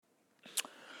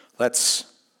Let's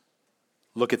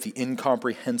look at the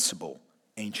incomprehensible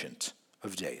Ancient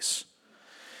of Days.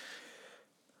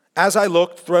 As I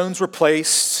looked, thrones were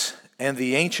placed, and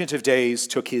the Ancient of Days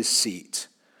took his seat.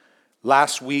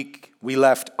 Last week, we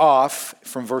left off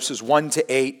from verses 1 to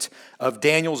 8 of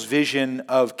Daniel's vision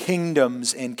of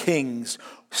kingdoms and kings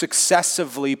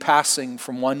successively passing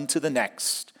from one to the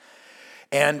next.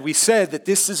 And we said that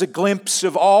this is a glimpse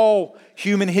of all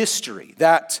human history,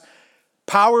 that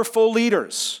powerful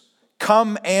leaders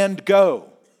come and go.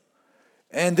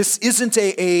 And this isn't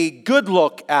a good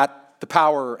look at the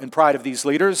power and pride of these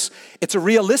leaders. It's a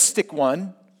realistic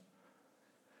one.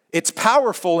 It's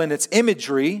powerful in its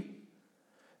imagery.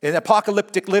 In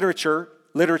apocalyptic literature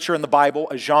in the Bible,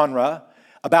 a genre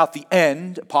about the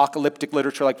end, apocalyptic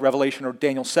literature like Revelation or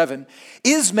Daniel 7,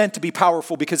 is meant to be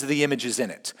powerful because of the images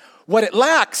in it. What it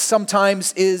lacks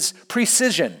sometimes is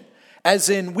precision,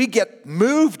 as in we get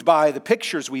moved by the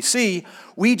pictures we see,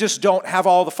 we just don't have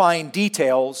all the fine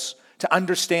details to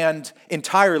understand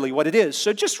entirely what it is.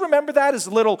 So just remember that as a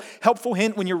little helpful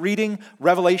hint when you're reading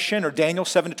Revelation or Daniel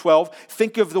 7 to 12.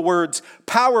 Think of the words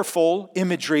powerful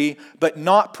imagery, but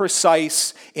not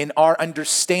precise in our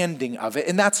understanding of it,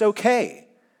 and that's okay.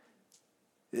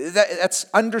 That's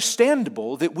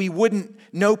understandable that we wouldn't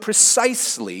know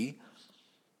precisely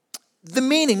the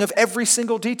meaning of every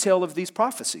single detail of these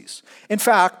prophecies. In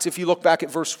fact, if you look back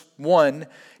at verse 1,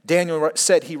 Daniel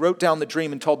said he wrote down the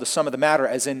dream and told the sum of the matter,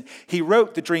 as in he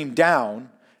wrote the dream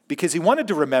down because he wanted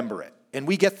to remember it, and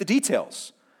we get the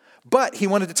details. But he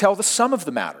wanted to tell the sum of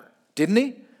the matter, didn't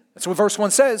he? That's what verse 1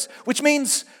 says, which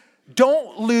means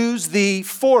don't lose the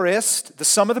forest, the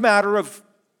sum of the matter of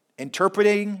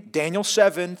interpreting Daniel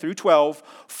 7 through 12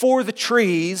 for the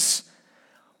trees.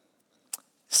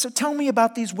 So tell me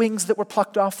about these wings that were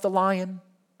plucked off the lion.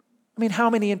 I mean, how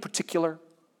many in particular?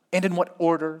 And in what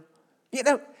order? You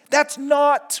know, that's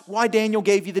not why Daniel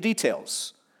gave you the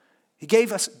details. He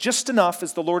gave us just enough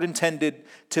as the Lord intended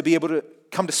to be able to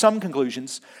come to some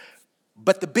conclusions.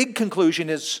 But the big conclusion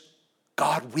is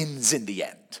God wins in the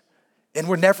end. And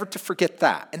we're never to forget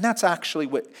that. And that's actually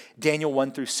what Daniel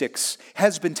 1 through 6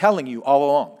 has been telling you all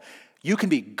along. You can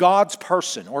be God's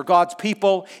person or God's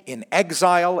people in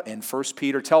exile. And 1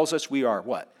 Peter tells us we are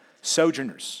what?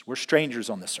 Sojourners. We're strangers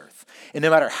on this earth. And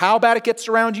no matter how bad it gets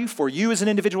around you, for you as an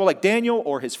individual like Daniel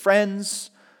or his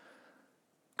friends,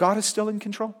 God is still in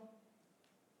control.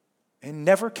 And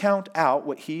never count out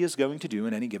what he is going to do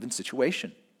in any given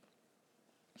situation.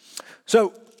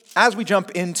 So, as we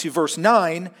jump into verse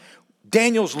 9,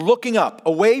 Daniel's looking up,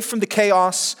 away from the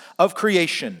chaos of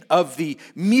creation, of the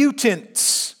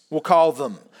mutants, we'll call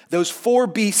them, those four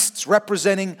beasts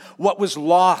representing what was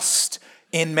lost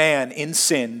in man, in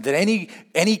sin, that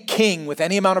any king with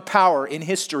any amount of power in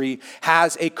history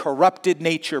has a corrupted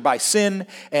nature by sin,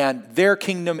 and their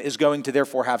kingdom is going to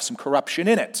therefore have some corruption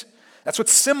in it. That's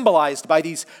what's symbolized by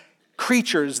these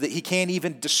creatures that he can't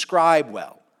even describe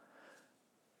well.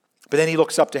 But then he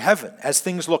looks up to heaven. As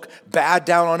things look bad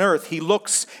down on earth, he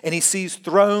looks and he sees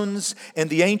thrones and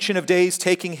the Ancient of Days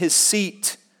taking his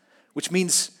seat, which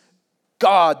means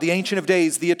God, the Ancient of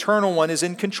Days, the Eternal One, is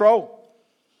in control.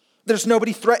 There's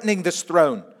nobody threatening this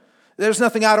throne. There's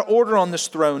nothing out of order on this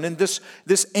throne. And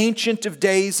this Ancient of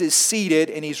Days is seated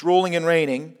and he's ruling and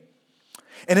reigning.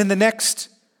 And in the next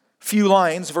few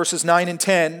lines, verses 9 and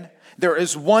 10, there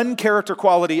is one character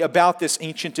quality about this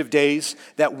Ancient of Days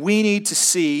that we need to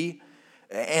see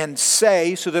and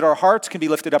say so that our hearts can be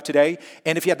lifted up today.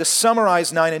 And if you had to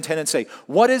summarize 9 and 10 and say,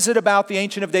 what is it about the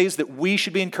Ancient of Days that we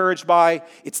should be encouraged by?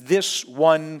 It's this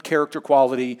one character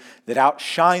quality that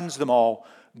outshines them all: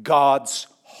 God's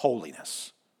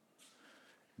holiness.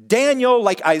 Daniel,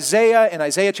 like Isaiah in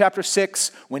Isaiah chapter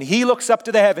 6, when he looks up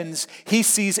to the heavens, he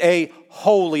sees a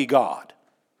holy God.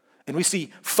 And we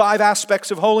see 5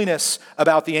 aspects of holiness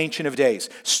about the Ancient of Days,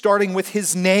 starting with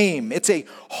his name. It's a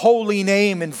holy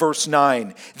name in verse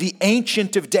 9. The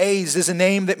Ancient of Days is a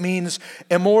name that means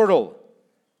immortal,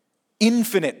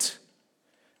 infinite,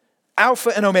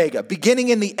 Alpha and Omega,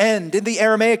 beginning and the end. In the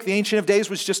Aramaic, the Ancient of Days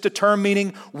was just a term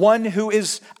meaning one who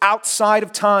is outside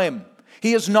of time.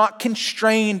 He is not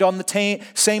constrained on the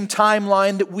same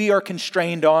timeline that we are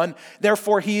constrained on.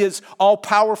 Therefore, he is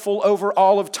all-powerful over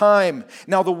all of time.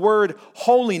 Now, the word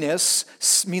holiness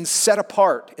means set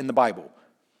apart in the Bible.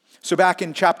 So back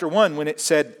in chapter 1, when it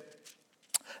said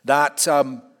that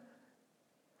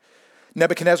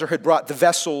Nebuchadnezzar had brought the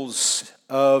vessels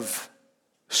of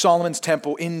Solomon's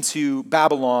temple into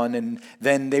Babylon, and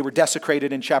then they were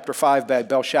desecrated in chapter 5 by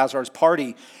Belshazzar's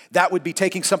party. That would be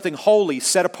taking something holy,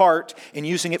 set apart, and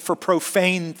using it for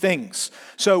profane things.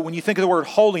 So when you think of the word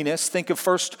holiness, think of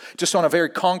first, just on a very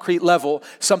concrete level,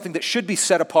 something that should be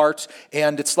set apart,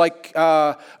 and it's like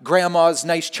grandma's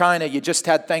nice china you just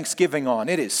had Thanksgiving on.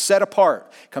 It is set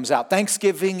apart. It comes out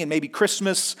Thanksgiving and maybe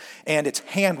Christmas, and it's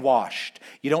hand washed.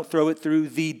 You don't throw it through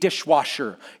the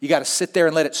dishwasher. You got to sit there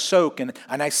and let it soak. And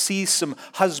I see some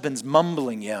husbands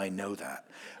mumbling, yeah, I know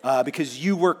that. Because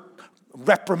you were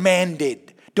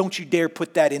reprimanded. Don't you dare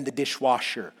put that in the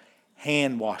dishwasher.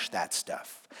 Hand wash that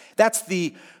stuff. That's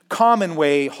the common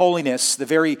way, holiness, the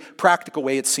very practical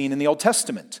way it's seen in the Old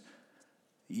Testament.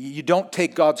 You don't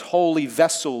take God's holy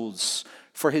vessels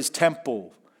for his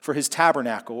temple, for his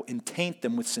tabernacle, and taint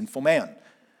them with sinful man.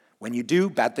 When you do,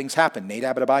 bad things happen.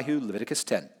 Nadab and Abihu, Leviticus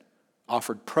 10,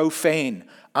 offered profane,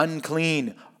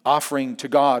 unclean offering to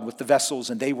God with the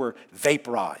vessels, and they were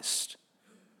vaporized.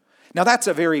 Now that's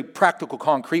a very practical,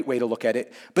 concrete way to look at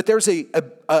it, but there's a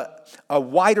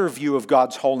wider view of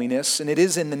God's holiness, and it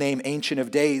is in the name Ancient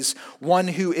of Days, one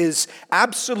who is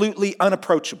absolutely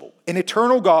unapproachable. An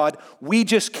eternal God, we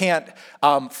just can't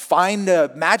find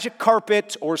a magic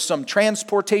carpet or some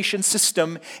transportation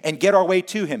system and get our way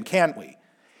to him, can we?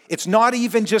 It's not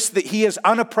even just that he is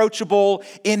unapproachable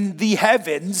in the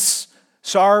heavens.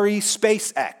 Sorry,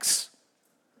 SpaceX.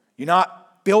 You're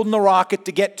not building a rocket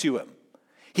to get to him.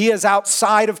 He is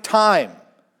outside of time.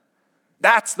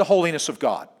 That's the holiness of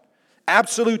God.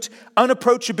 Absolute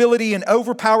unapproachability and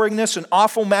overpoweringness and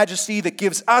awful majesty that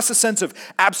gives us a sense of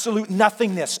absolute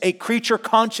nothingness, a creature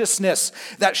consciousness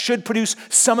that should produce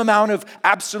some amount of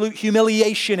absolute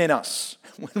humiliation in us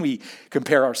when we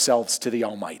compare ourselves to the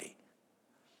Almighty.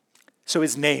 So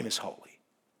his name is holy.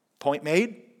 Point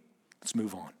made? Let's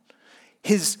move on.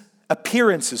 His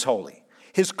appearance is holy.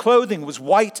 His clothing was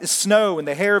white as snow, and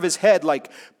the hair of his head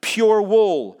like pure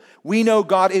wool. We know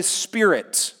God is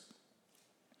spirit.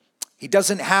 He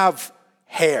doesn't have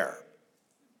hair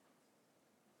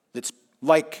that's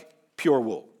like pure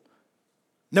wool.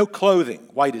 No clothing,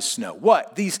 white as snow.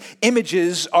 What? These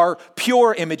images are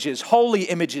pure images, holy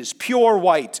images, pure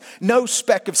white, no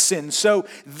speck of sin. So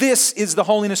this is the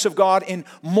holiness of God in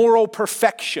moral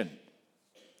perfection.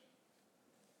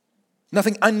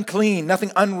 Nothing unclean,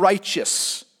 nothing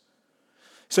unrighteous.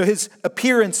 So his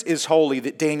appearance is holy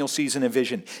that Daniel sees in a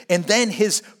vision. And then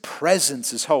his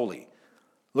presence is holy.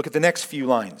 Look at the next few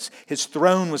lines. His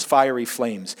throne was fiery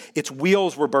flames. Its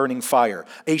wheels were burning fire.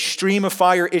 A stream of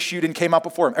fire issued and came out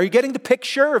before him. Are you getting the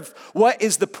picture of what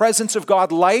is the presence of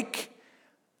God like?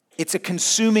 It's a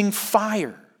consuming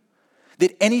fire.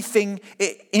 That anything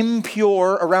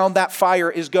impure around that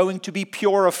fire is going to be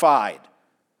purified.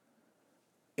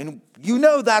 And you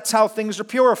know that's how things are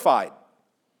purified.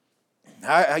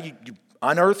 You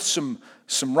unearth some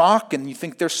rock and you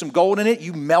think there's some gold in it,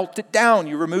 you melt it down,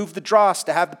 you remove the dross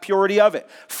to have the purity of it.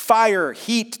 Fire,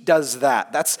 heat does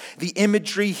that. That's the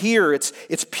imagery here.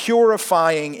 It's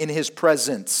purifying in his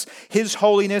presence. His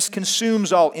holiness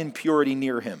consumes all impurity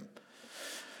near him.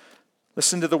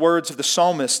 Listen to the words of the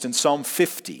psalmist in Psalm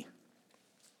 50,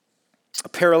 a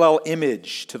parallel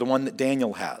image to the one that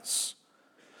Daniel has.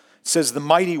 It says, the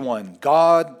mighty one,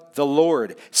 God the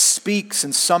Lord, speaks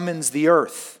and summons the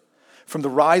earth. From the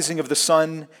rising of the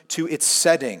sun to its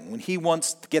setting. When he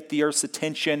wants to get the earth's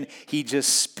attention, he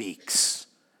just speaks.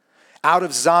 Out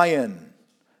of Zion,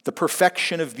 the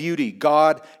perfection of beauty,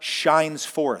 God shines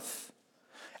forth.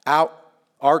 Out,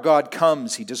 our God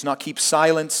comes. He does not keep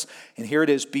silence. And here it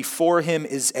is. Before him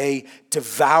is a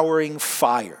devouring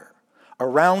fire.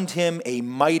 Around him a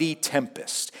mighty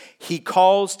tempest. He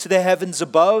calls to the heavens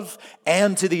above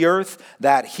and to the earth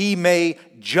that he may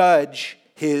judge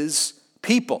his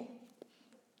people.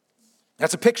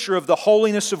 That's a picture of the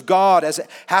holiness of God as it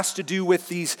has to do with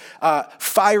these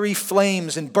fiery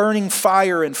flames and burning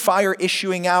fire and fire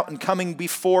issuing out and coming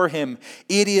before him.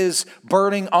 It is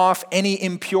burning off any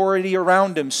impurity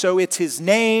around him. So it's his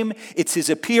name, it's his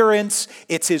appearance,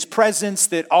 it's his presence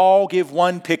that all give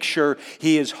one picture.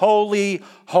 He is holy,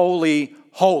 holy,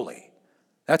 holy.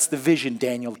 That's the vision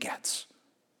Daniel gets.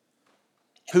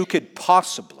 Who could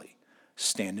possibly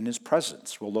stand in his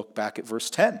presence? We'll look back at verse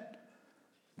 10.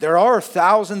 There are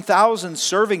 1,000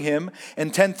 serving him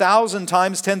and 10,000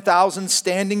 times 10,000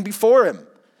 standing before him.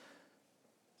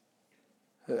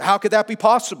 How could that be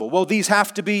possible? Well, these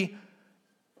have to be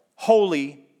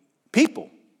holy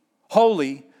people,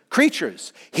 holy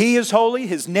creatures. He is holy,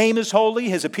 his name is holy,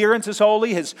 his appearance is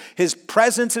holy, his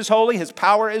presence is holy, his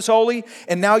power is holy,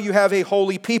 and now you have a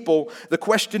holy people. The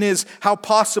question is, how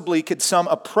possibly could some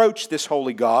approach this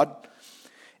holy God?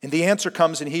 And the answer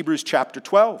comes in Hebrews chapter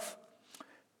 12.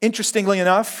 Interestingly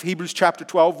enough, Hebrews chapter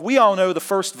 12, we all know the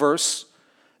first verse,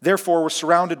 therefore we're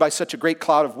surrounded by such a great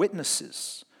cloud of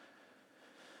witnesses.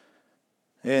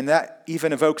 And that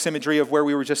even evokes imagery of where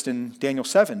we were just in Daniel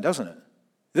 7, doesn't it?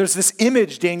 There's this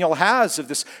image Daniel has of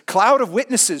this cloud of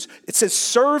witnesses. It says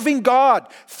serving God,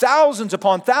 thousands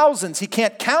upon thousands. He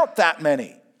can't count that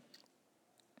many.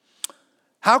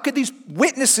 How could these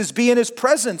witnesses be in his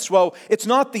presence? Well, it's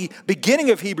not the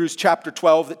beginning of Hebrews chapter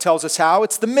 12 that tells us how.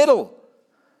 It's the middle.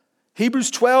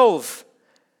 Hebrews 12,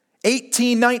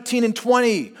 18, 19, and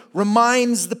 20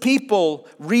 reminds the people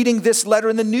reading this letter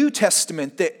in the New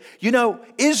Testament that,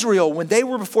 Israel, when they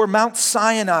were before Mount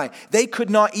Sinai, they could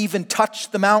not even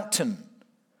touch the mountain.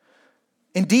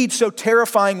 Indeed, so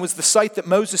terrifying was the sight that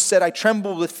Moses said, I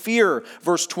trembled with fear,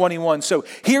 verse 21. So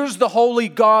here's the holy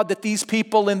God that these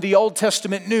people in the Old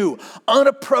Testament knew,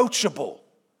 unapproachable.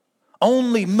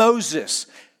 Only Moses,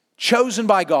 chosen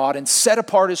by God and set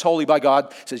apart as holy by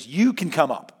God, says, you can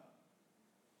come up.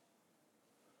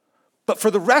 But for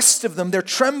the rest of them, they're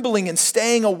trembling and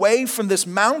staying away from this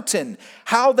mountain.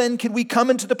 How then can we come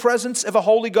into the presence of a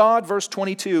holy God? Verse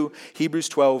 22, Hebrews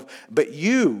 12. But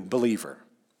you, believer,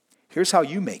 here's how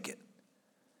you make it.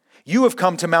 You have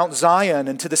come to Mount Zion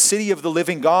and to the city of the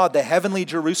living God, the heavenly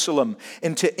Jerusalem,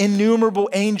 and to innumerable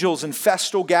angels in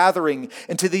festal gathering,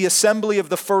 and to the assembly of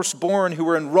the firstborn who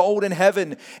are enrolled in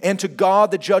heaven, and to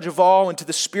God, the judge of all, and to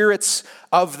the spirits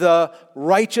of the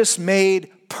righteous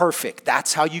made perfect.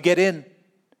 That's how you get in.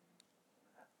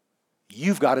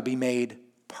 You've got to be made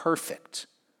perfect.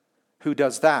 Who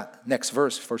does that? Next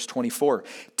verse, verse 24.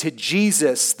 To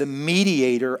Jesus, the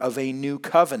mediator of a new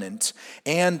covenant,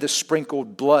 and the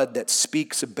sprinkled blood that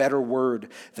speaks a better word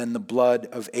than the blood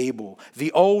of Abel.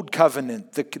 The old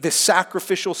covenant, the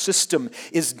sacrificial system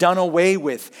is done away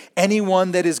with.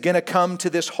 Anyone that is going to come to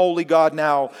this holy God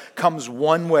now comes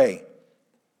one way,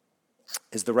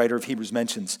 as the writer of Hebrews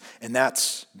mentions, and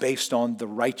that's based on the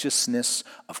righteousness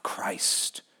of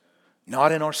Christ,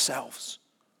 not in ourselves.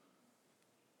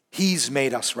 He's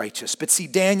made us righteous. But see,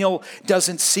 Daniel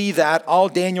doesn't see that. All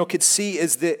Daniel could see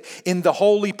is that in the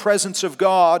holy presence of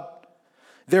God,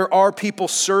 there are people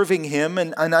serving him.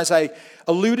 And as I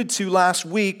alluded to last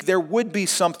week, there would be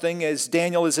something as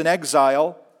Daniel is in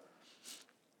exile.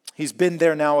 He's been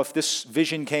there now. If this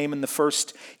vision came in the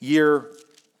first year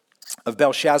of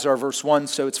Belshazzar, verse 1,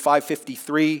 so it's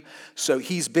 553. So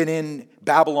he's been in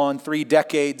Babylon 3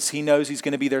 decades. He knows he's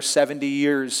going to be there 70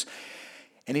 years.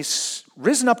 And he's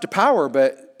risen up to power,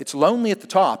 but it's lonely at the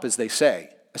top, as they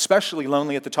say, especially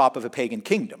lonely at the top of a pagan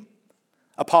kingdom,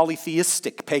 a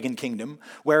polytheistic pagan kingdom,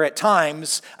 where at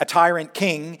times a tyrant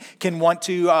king can want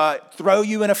to throw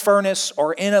you in a furnace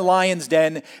or in a lion's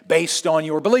den based on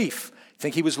your belief.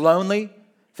 Think he was lonely?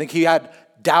 Think he had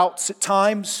doubts at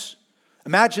times?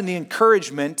 Imagine the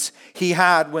encouragement he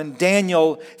had when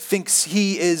Daniel thinks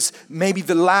he is maybe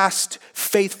the last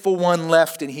faithful one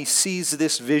left, and he sees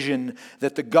this vision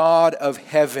that the God of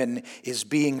heaven is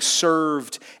being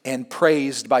served and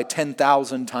praised by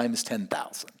 10,000 times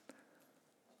 10,000.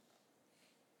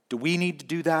 Do we need to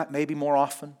do that maybe more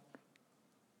often?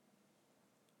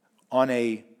 On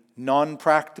a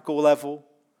non-practical level,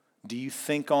 do you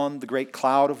think on the great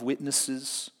cloud of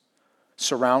witnesses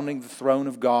surrounding the throne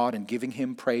of God and giving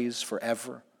him praise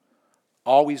forever?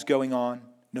 Always going on,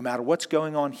 no matter what's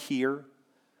going on here,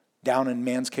 down in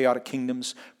man's chaotic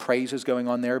kingdoms, praise is going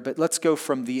on there. But let's go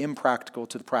from the impractical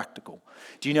to the practical.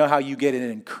 Do you know how you get an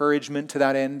encouragement to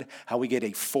that end? How we get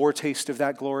a foretaste of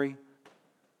that glory?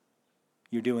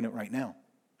 You're doing it right now.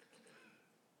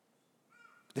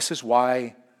 This is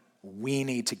why we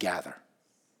need to gather.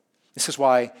 This is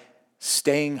why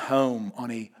staying home on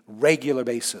a regular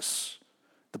basis.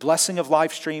 The blessing of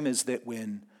live stream is that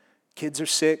when kids are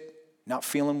sick, not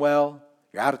feeling well,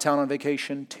 you're out of town on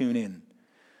vacation, tune in.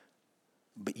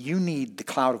 But you need the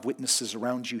cloud of witnesses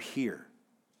around you here.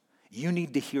 You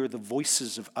need to hear the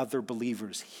voices of other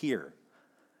believers here.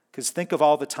 Because think of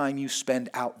all the time you spend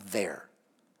out there.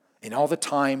 And all the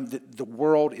time that the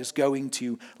world is going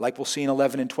to, like we'll see in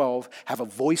 11 and 12, have a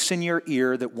voice in your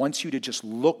ear that wants you to just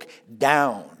look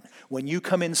down. When you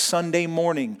come in Sunday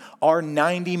morning, our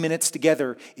 90 minutes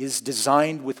together is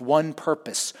designed with one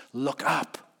purpose. Look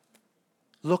up.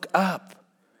 Look up.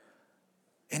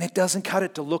 And it doesn't cut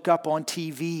it to look up on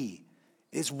TV.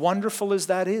 As wonderful as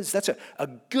that is, that's a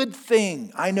good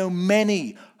thing. I know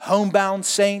many homebound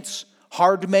saints,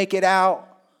 hard to make it out.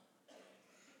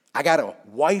 I got a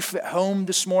wife at home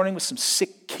this morning with some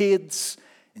sick kids,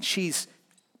 and she's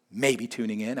maybe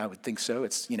tuning in. I would think so.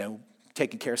 It's,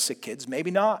 taking care of sick kids.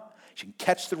 Maybe not. She can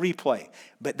catch the replay.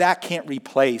 But that can't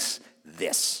replace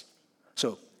this.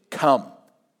 So come.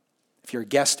 If you're a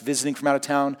guest visiting from out of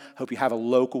town, hope you have a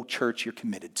local church you're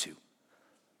committed to,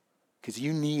 because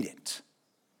you need it.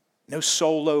 No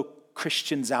solo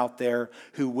Christians out there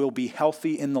who will be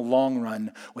healthy in the long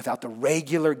run without the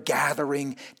regular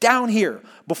gathering down here.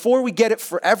 Before we get it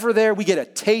forever there, we get a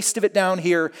taste of it down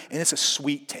here, and it's a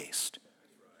sweet taste.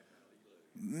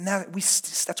 Now,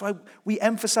 that's why we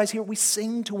emphasize here, we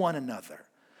sing to one another.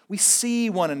 We see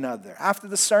one another. After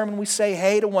the sermon, we say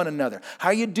hey to one another. How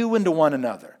are you doing to one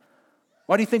another?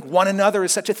 Why do you think one another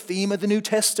is such a theme of the New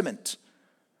Testament?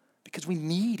 Because we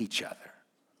need each other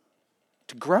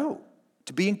to grow,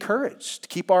 to be encouraged, to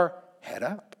keep our head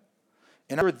up.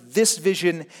 And this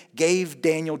vision gave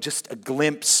Daniel just a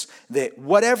glimpse that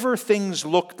whatever things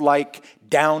looked like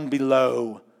down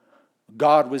below,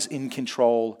 God was in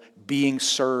control, being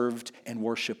served and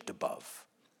worshiped above.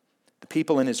 The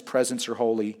people in his presence are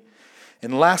holy.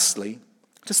 And lastly,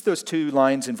 just those 2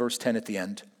 lines in verse 10 at the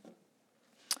end.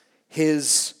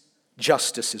 His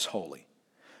justice is holy.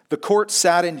 The court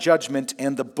sat in judgment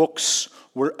and the books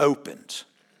were opened.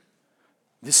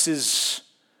 This is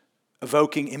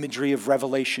evoking imagery of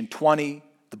Revelation 20,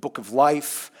 the book of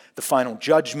life, the final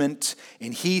judgment.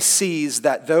 And he sees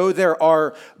that though there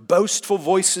are boastful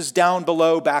voices down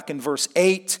below, back in verse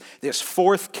 8, this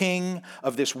 4th king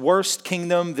of this worst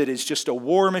kingdom that is just a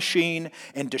war machine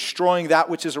and destroying that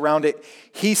which is around it,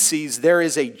 he sees there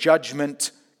is a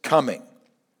judgment coming.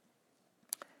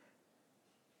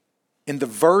 And the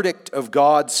verdict of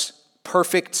God's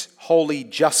perfect, holy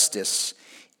justice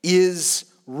is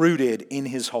rooted in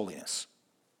his holiness.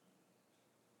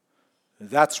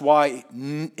 That's why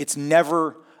it's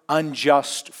never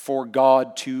unjust for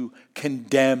God to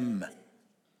condemn,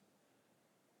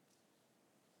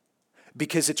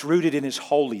 because it's rooted in his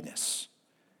holiness.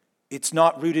 It's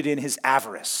not rooted in his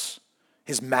avarice,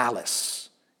 his malice.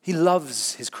 He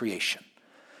loves his creation.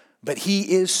 But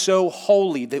he is so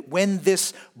holy that when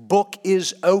this book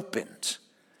is opened,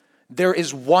 there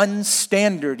is one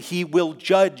standard he will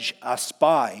judge us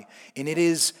by, and it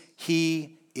is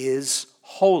he is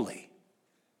holy.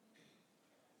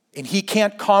 And he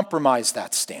can't compromise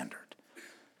that standard.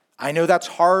 I know that's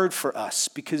hard for us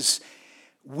because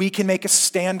we can make a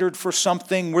standard for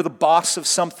something. We're the boss of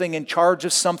something, in charge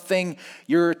of something.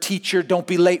 You're a teacher, don't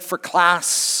be late for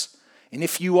class. And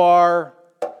if you are,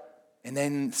 and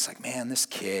then it's like, man, this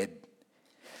kid,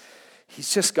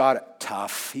 he's just got it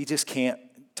tough. He just can't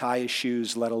tie his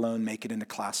shoes, let alone make it into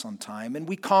class on time. And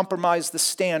we compromise the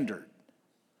standard.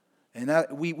 And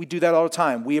we do that all the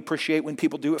time. We appreciate when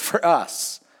people do it for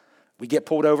us. We get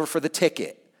pulled over for the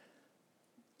ticket.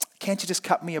 Can't you just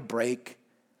cut me a break?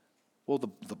 Well,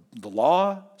 the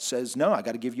law says, no, I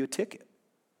got to give you a ticket.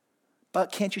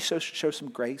 But can't you show some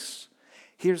grace?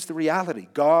 Here's the reality.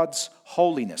 God's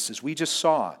holiness, as we just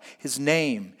saw, his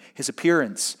name, his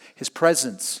appearance, his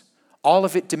presence, all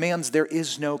of it demands there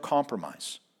is no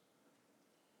compromise.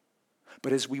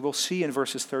 But as we will see in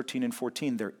verses 13 and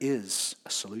 14, there is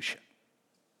a solution.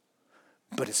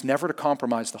 But it's never to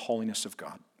compromise the holiness of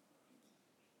God.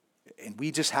 And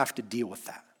we just have to deal with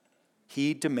that.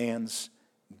 He demands,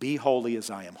 be holy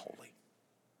as I am holy.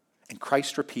 And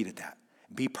Christ repeated that.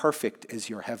 Be perfect as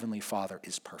your heavenly Father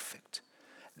is perfect.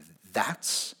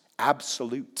 That's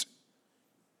absolute.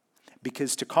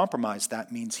 Because to compromise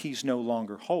that means he's no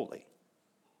longer holy.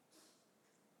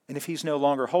 And if he's no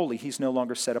longer holy, he's no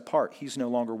longer set apart. He's no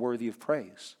longer worthy of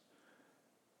praise.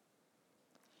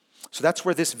 So that's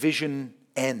where this vision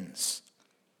ends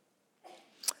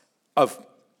of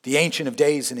the Ancient of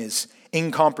Days and his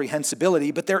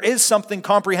incomprehensibility. But there is something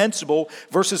comprehensible,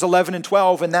 verses 11 and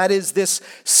 12, and that is this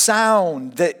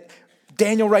sound that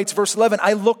Daniel writes, verse 11,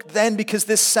 I looked then because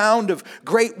this sound of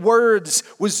great words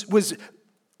was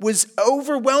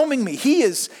overwhelming me. He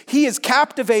is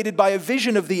captivated by a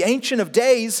vision of the Ancient of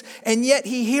Days, and yet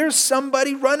he hears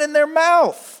somebody running their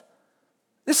mouth.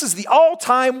 This is the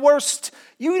all-time worst.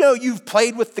 You know, you've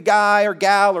played with the guy or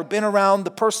gal or been around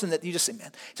the person that you just say,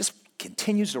 man, just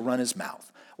continues to run his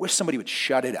mouth. I wish somebody would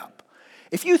shut it up.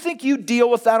 If you think you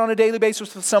deal with that on a daily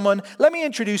basis with someone, let me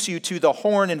introduce you to the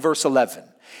horn in verse 11.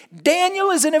 Daniel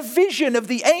is in a vision of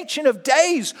the Ancient of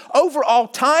Days over all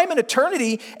time and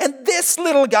eternity, and this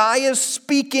little guy is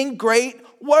speaking great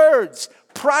words,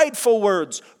 prideful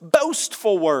words,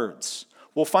 boastful words.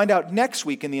 We'll find out next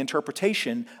week in the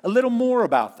interpretation a little more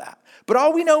about that. But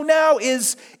all we know now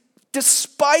is,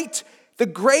 despite the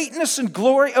greatness and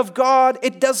glory of God,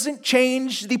 it doesn't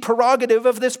change the prerogative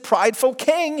of this prideful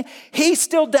king. He's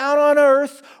still down on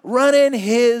earth running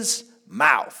his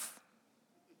mouth.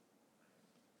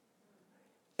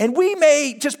 And we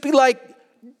may just be like,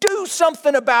 do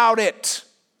something about it.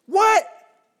 What?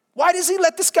 Why does he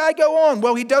let this guy go on?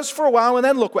 Well, he does for a while, and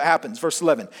then look what happens. Verse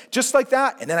 11. Just like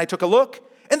that, and then I took a look,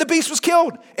 and the beast was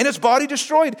killed, and its body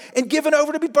destroyed, and given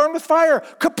over to be burned with fire.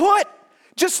 Kaput!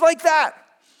 Just like that.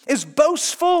 As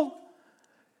boastful,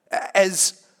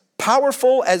 as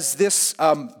powerful as this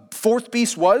fourth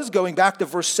beast was, going back to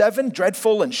verse 7,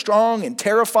 dreadful and strong and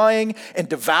terrifying and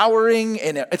devouring,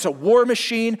 and it's a war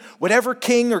machine, whatever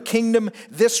king or kingdom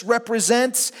this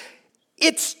represents,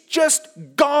 it's just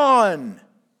gone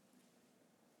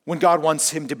when God wants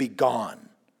him to be gone.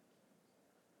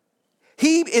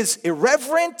 He is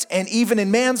irreverent and even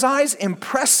in man's eyes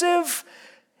impressive,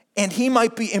 and he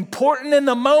might be important in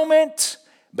the moment,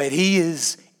 but he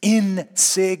is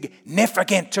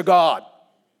insignificant to God.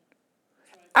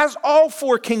 As all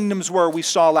four kingdoms were, we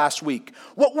saw last week.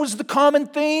 What was the common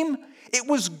theme? It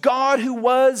was God who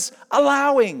was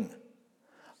allowing.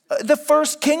 The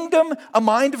first kingdom, a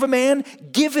mind of a man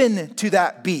given to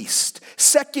that beast.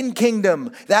 Second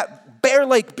kingdom, that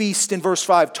bear-like beast in verse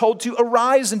 5, told to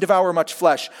arise and devour much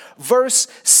flesh. Verse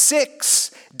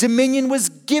 6, dominion was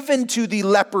given to the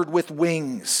leopard with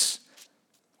wings.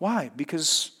 Why?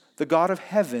 Because the God of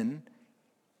heaven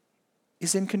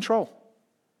is in control.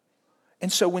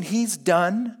 And so when he's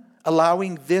done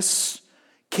allowing this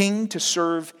king to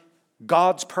serve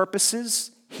God's purposes,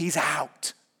 he's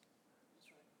out.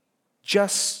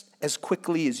 Just as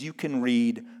quickly as you can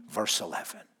read verse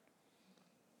 11.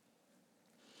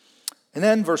 And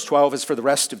then verse 12 is for the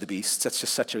rest of the beasts. That's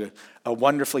just such a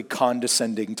wonderfully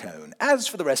condescending tone. As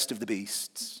for the rest of the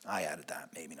beasts, I added that,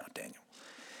 maybe not Daniel.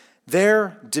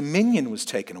 Their dominion was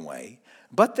taken away,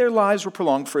 but their lives were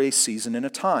prolonged for a season and a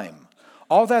time.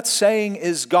 All that's saying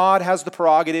is God has the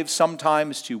prerogative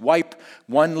sometimes to wipe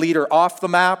one leader off the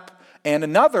map and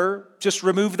another just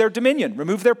remove their dominion,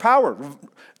 remove their power.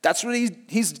 That's what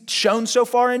he's shown so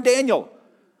far in Daniel.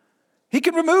 He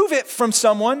can remove it from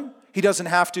someone. He doesn't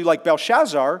have to, like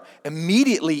Belshazzar,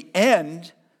 immediately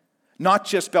end not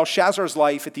just Belshazzar's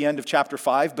life at the end of chapter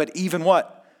 5, but even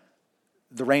what?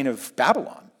 The reign of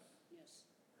Babylon.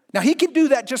 Now he can do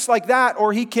that just like that,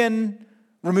 or he can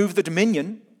remove the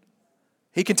dominion.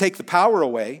 He can take the power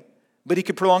away, but he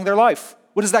can prolong their life.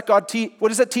 What does that what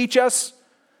does that teach us?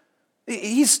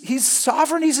 He's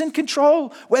sovereign, he's in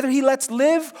control. Whether he lets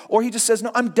live or he just says,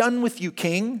 no, I'm done with you,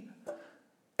 king.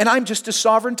 And I'm just as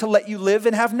sovereign to let you live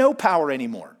and have no power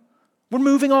anymore. We're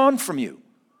moving on from you.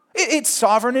 It's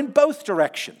sovereign in both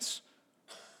directions.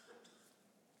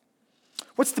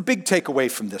 What's the big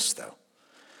takeaway from this, though?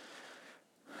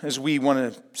 As we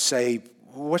want to say,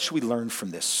 what should we learn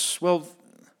from this? Well,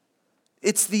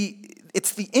 it's the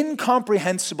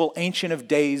incomprehensible Ancient of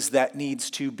Days that needs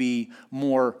to be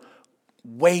more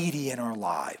weighty in our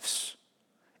lives,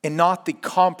 and not the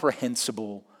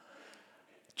comprehensible,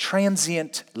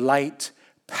 transient, light,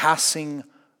 passing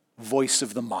voice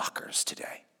of the mockers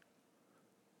today.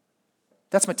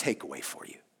 That's my takeaway for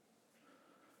you.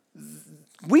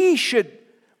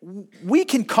 We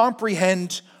can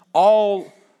comprehend all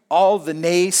the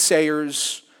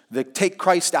naysayers that take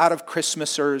Christ out of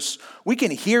Christmasers. We can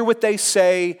hear what they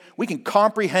say. We can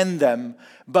comprehend them.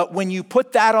 But when you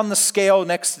put that on the scale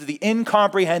next to the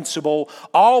incomprehensible,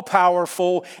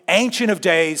 all-powerful, Ancient of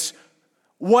Days,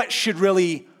 what should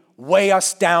really weigh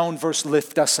us down versus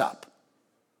lift us up?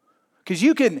 Because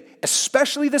you can,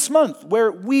 especially this month,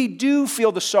 where we do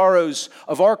feel the sorrows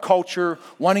of our culture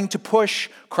wanting to push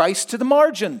Christ to the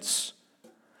margins.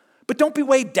 But don't be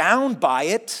weighed down by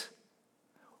it.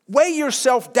 Weigh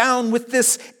yourself down with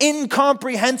this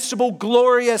incomprehensible,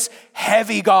 glorious,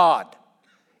 heavy God.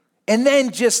 And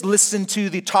then just listen to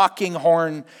the talking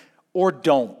horn, or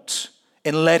don't,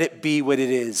 and let it be what it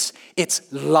is.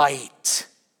 It's light,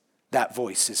 that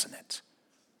voice, isn't it?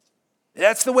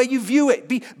 That's the way you view it.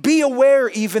 Be aware,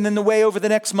 even in the way over the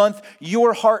next month,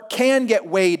 your heart can get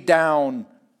weighed down.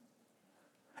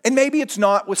 And maybe it's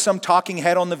not with some talking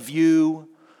head on The View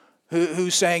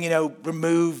who's saying,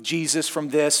 remove Jesus from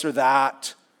this or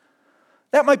that.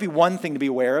 That might be one thing to be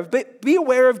aware of, but be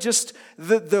aware of just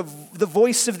the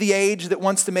voice of the age that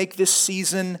wants to make this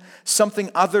season something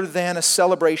other than a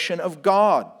celebration of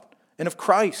God and of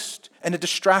Christ and a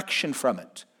distraction from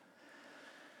it.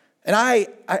 And I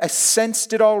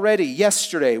sensed it already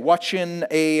yesterday watching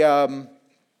a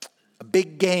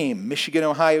big game,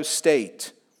 Michigan-Ohio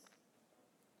State.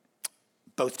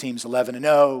 Both teams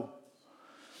 11-0.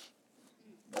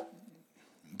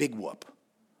 Big whoop.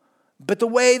 But the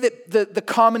way that the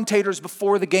commentators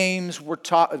before the game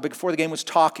was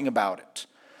talking about it,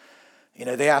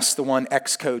 they asked the one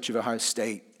ex-coach of Ohio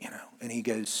State, and he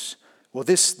goes, well,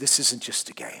 this isn't just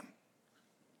a game.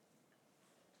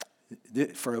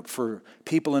 For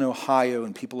people in Ohio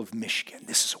and people of Michigan,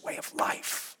 this is a way of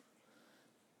life.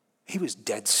 He was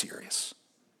dead serious.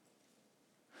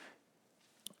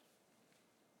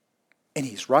 And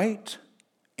he's right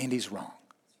and he's wrong.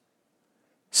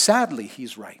 Sadly,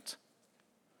 he's right.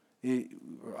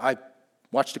 I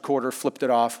watched a quarter, flipped it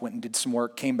off, went and did some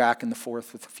work, came back in the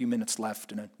fourth with a few minutes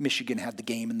left, and Michigan had the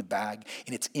game in the bag,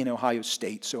 and it's in Ohio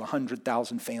State, so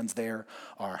 100,000 fans there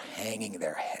are hanging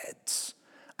their heads.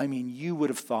 I mean, you would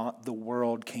have thought the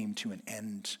world came to an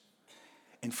end,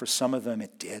 and for some of them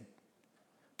it did,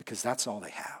 because that's all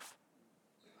they have.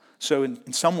 So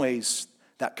in some ways,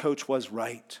 that coach was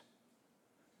right,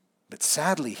 but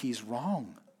sadly, he's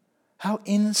wrong. How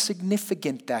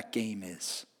insignificant that game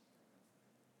is.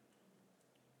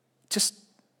 Just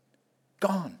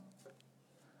gone.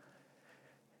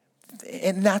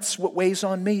 And that's what weighs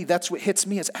on me. That's what hits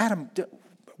me is, Adam,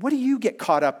 what do you get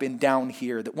caught up in down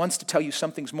here that wants to tell you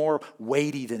something's more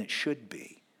weighty than it should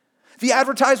be? The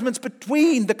advertisements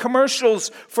between the commercials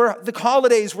for the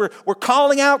holidays were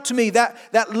calling out to me,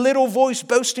 that little voice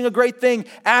boasting a great thing.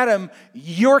 Adam,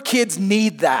 your kids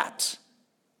need that.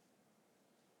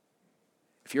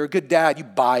 If you're a good dad, you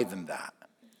buy them that.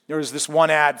 There was this one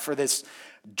ad for this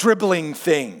dribbling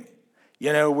thing,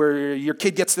 where your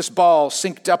kid gets this ball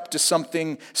synced up to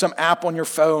something, some app on your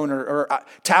phone or a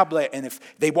tablet, and if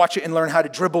they watch it and learn how to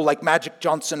dribble like Magic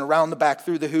Johnson around the back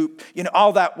through the hoop,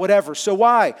 all that, whatever. So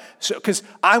why? Because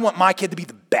I want my kid to be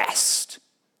the best,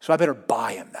 so I better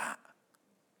buy him that.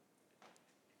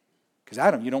 Because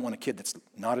Adam, you don't want a kid that's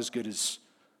not as good as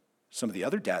some of the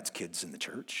other dad's kids in the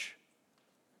church.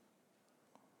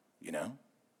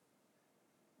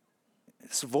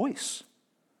 It's a voice.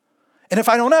 And if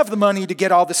I don't have the money to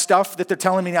get all the stuff that they're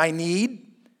telling me I need,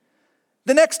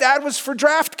 the next ad was for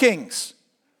DraftKings.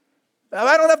 If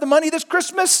I don't have the money this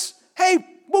Christmas, hey,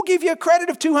 we'll give you a credit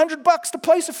of $200 to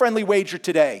place a friendly wager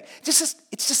today. It's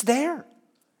just there.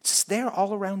 It's just there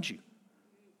all around you.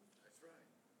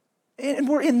 And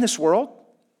we're in this world.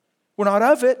 We're not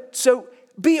of it. So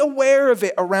be aware of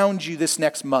it around you this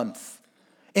next month.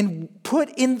 And put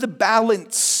in the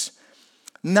balance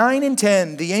 9 and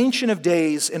 10, the Ancient of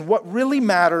Days, and what really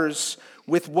matters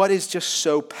with what is just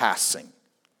so passing.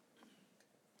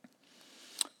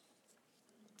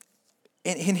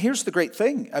 And here's the great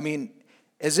thing. I mean,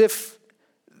 as if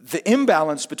the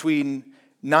imbalance between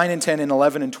 9 and 10 and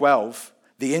 11 and 12,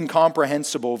 the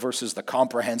incomprehensible versus the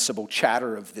comprehensible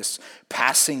chatter of this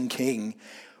passing king,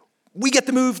 we get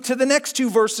to move to the next two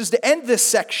verses to end this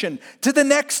section, to the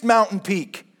next mountain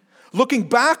peak. Looking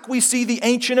back, we see the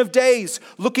Ancient of Days.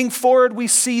 Looking forward, we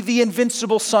see the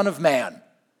invincible Son of Man.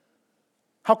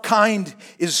 How kind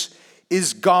is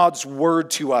God's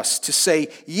word to us to say,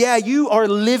 yeah, you are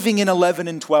living in 11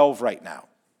 and 12 right now.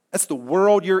 That's the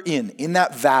world you're in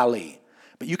that valley.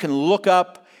 But you can look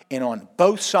up, and on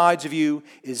both sides of you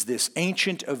is this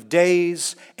Ancient of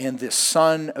Days and this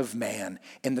Son of Man.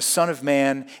 And the Son of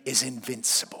Man is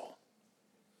invincible.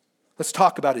 Let's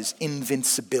talk about his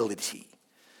invincibility.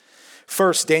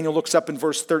 First, Daniel looks up in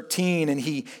verse 13, and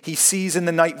he sees in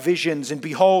the night visions, and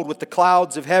behold, with the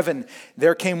clouds of heaven,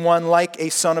 there came one like a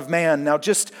son of man. Now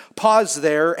just pause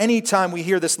there. Anytime we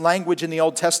hear this language in the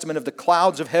Old Testament of the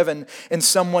clouds of heaven and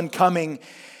someone coming,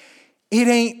 it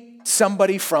ain't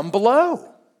somebody from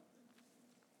below.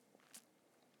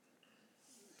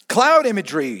 Cloud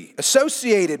imagery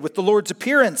associated with the Lord's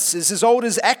appearance is as old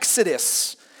as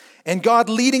Exodus. And God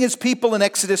leading his people in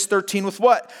Exodus 13 with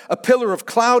what? A pillar of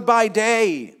cloud by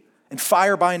day and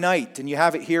fire by night. And you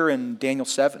have it here in Daniel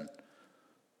 7.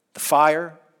 The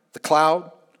fire, the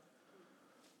cloud.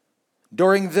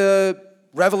 During the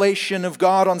revelation of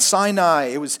God on Sinai,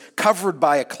 it was covered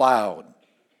by a cloud.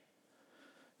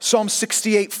 Psalm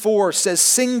 68:4 says,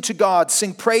 sing to God,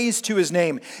 sing praise to his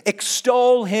name.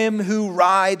 Extol him who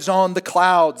rides on the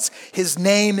clouds. His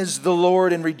name is the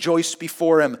Lord, and rejoice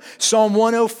before him. Psalm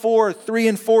 104:3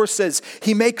 and 4 says,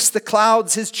 he makes the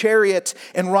clouds his chariot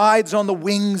and rides on the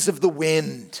wings of the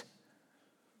wind.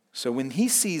 So when he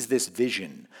sees this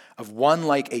vision of one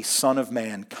like a son of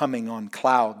man coming on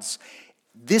clouds,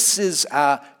 this is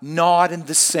not in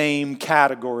the same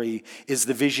category as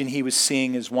the vision he was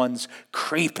seeing as one's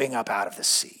creeping up out of the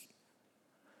sea.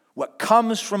 What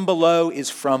comes from below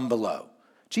is from below.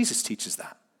 Jesus teaches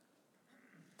that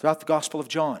throughout the Gospel of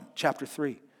John, chapter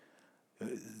 3.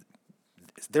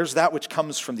 There's that which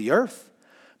comes from the earth,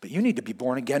 but you need to be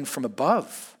born again from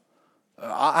above.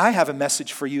 I have a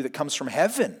message for you that comes from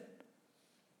heaven.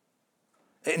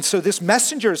 And so this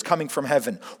messenger is coming from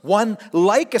heaven, one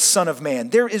like a son of man.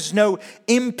 There is no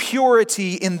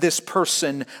impurity in this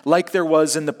person like there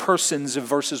was in the persons of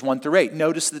verses 1 through 8.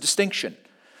 Notice the distinction.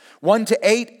 1 to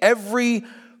 8, every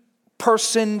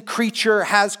person, creature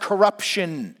has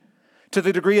corruption. To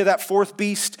the degree of that fourth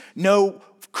beast, no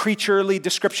creaturely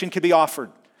description could be offered.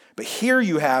 But here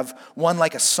you have one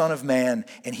like a son of man,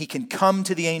 and he can come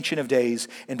to the Ancient of Days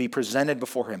and be presented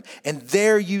before him. And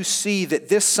there you see that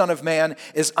this son of man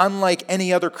is unlike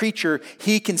any other creature.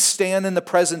 He can stand in the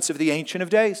presence of the Ancient of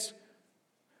Days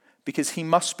because he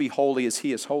must be holy as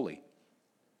he is holy.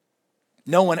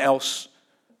 No one else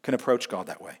can approach God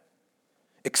that way,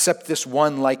 except this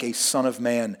one like a son of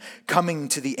man coming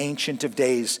to the Ancient of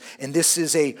Days. And this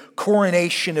is a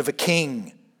coronation of a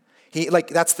king.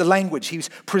 That's the language. He's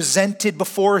presented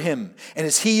before him. And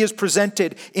as he is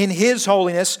presented in his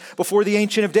holiness before the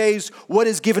Ancient of Days, what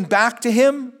is given back to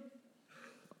him?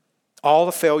 All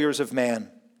the failures of man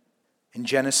in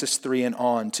Genesis 3 and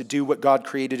on to do what God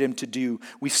created him to do.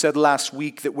 We said last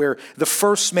week that where the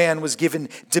first man was given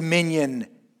dominion,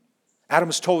 Adam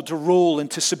was told to rule and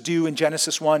to subdue in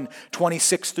Genesis 1,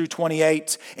 26 through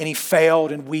 28, and he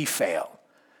failed and we fail.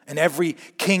 And every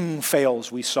king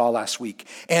fails, we saw last week.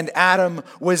 And Adam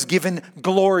was given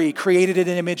glory, created in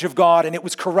an image of God, and it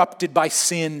was corrupted by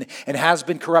sin and has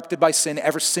been corrupted by sin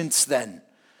ever since then.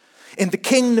 In the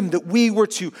kingdom that we were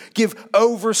to give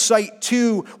oversight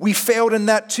to, we failed in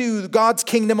that too. God's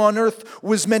kingdom on earth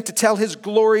was meant to tell his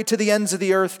glory to the ends of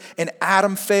the earth, and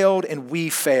Adam failed and we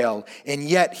fail. And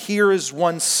yet here is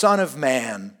one son of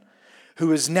man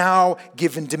who is now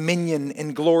given dominion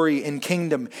and glory and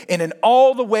kingdom. And in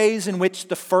all the ways in which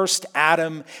the first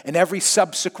Adam and every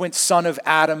subsequent son of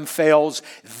Adam fails,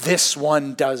 this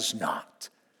one does not.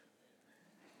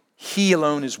 He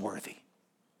alone is worthy.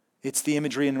 It's the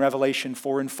imagery in Revelation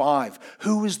 4 and 5.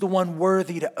 Who is the one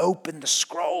worthy to open the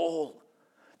scroll,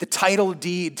 the title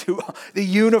deed to the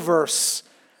universe?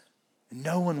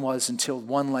 No one was until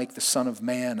one like the Son of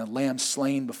Man, a lamb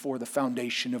slain before the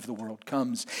foundation of the world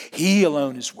comes. He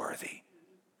alone is worthy.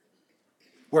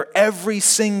 Where every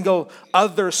single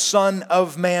other son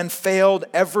of man failed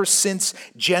ever since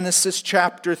Genesis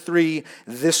chapter 3,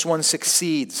 this one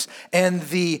succeeds. And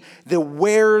the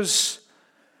Where's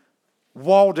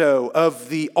Waldo of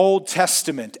the Old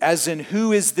Testament, as in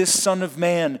who is this Son of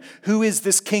Man? Who is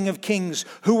this King of Kings?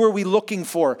 Who are we looking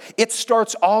for? It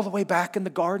starts all the way back in the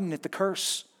garden at the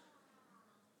curse.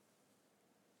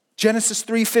 Genesis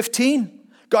 3:15,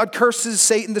 God curses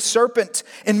Satan the serpent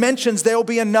and mentions there'll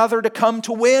be another to come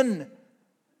to win.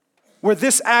 Where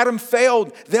this Adam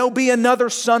failed, there'll be another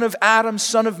son of Adam,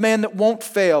 son of man that won't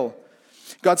fail.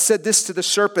 God said this to the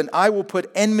serpent, I will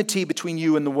put enmity between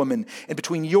you and the woman, and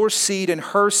between your seed and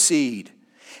her seed.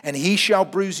 And he shall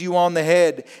bruise you on the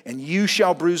head, and you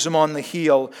shall bruise him on the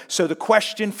heel. So the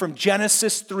question from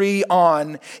Genesis 3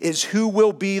 on is, who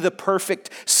will be the perfect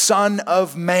son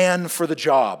of man for the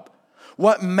job?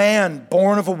 What man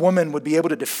born of a woman would be able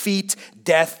to defeat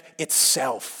death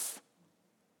itself?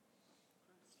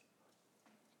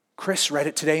 Chris read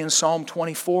it today in Psalm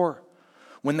 24.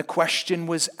 When the question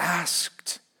was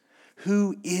asked,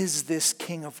 who is this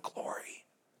King of glory?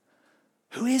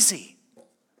 Who is he?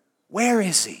 Where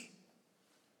is he?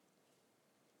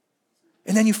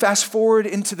 And then you fast forward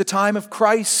into the time of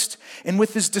Christ and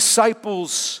with his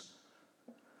disciples.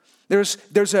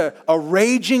 There's a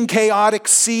raging chaotic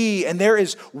sea, and there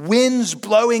is winds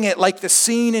blowing it like the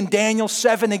scene in Daniel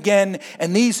 7 again.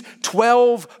 And these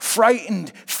 12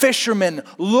 frightened fishermen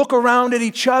look around at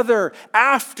each other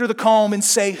after the calm and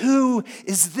say, who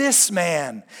is this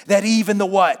man that even the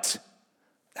what?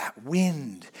 That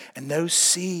wind and those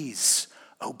seas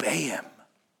obey him.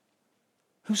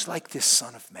 Who's like this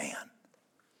Son of Man?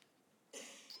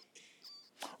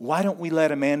 Why don't we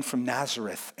let a man from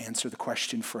Nazareth answer the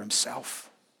question for himself?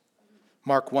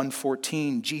 Mark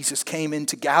 1:14, Jesus came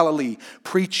into Galilee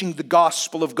preaching the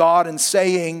gospel of God and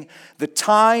saying, the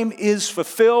time is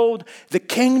fulfilled, the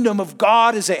kingdom of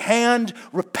God is at hand,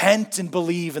 repent and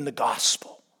believe in the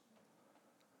gospel.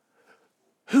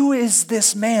 Who is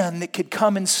this man that could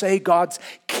come and say God's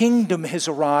kingdom has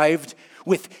arrived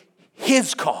with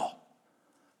his call?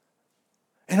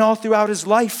 And all throughout his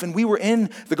life, and we were in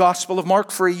the Gospel of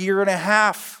Mark for a year and a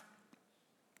half.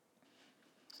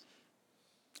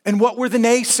 And what were the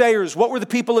naysayers? What were the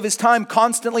people of his time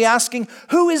constantly asking?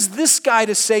 Who is this guy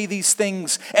to say these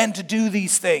things and to do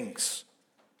these things?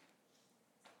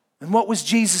 And what was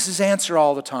Jesus' answer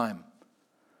all the time?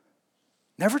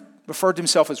 Never referred to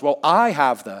himself as, well, I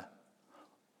have the.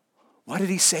 What did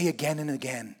he say again and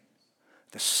again?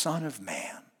 The Son of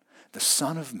Man, the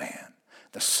Son of Man,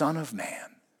 the Son of Man.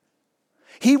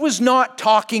 He was not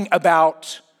talking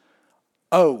about,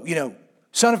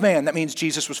 Son of Man, that means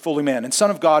Jesus was fully man. And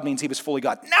Son of God means he was fully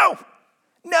God.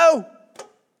 No.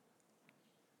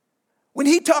 When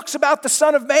he talks about the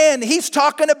Son of Man, he's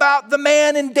talking about the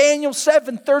man in Daniel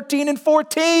 7, 13 and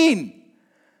 14.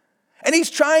 And he's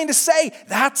trying to say,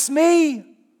 that's me.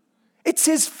 It's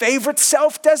his favorite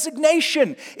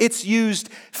self-designation. It's used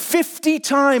 50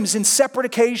 times in separate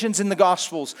occasions in the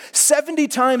Gospels, 70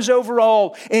 times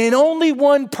overall, and only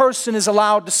one person is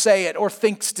allowed to say it or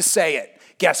thinks to say it.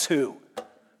 Guess who?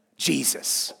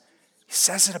 Jesus. He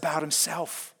says it about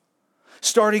himself.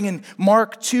 Starting in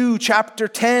Mark 2, chapter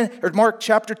 10, or Mark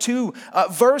chapter 2,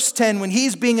 verse 10, when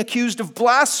he's being accused of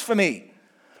blasphemy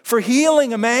for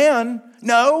healing a man.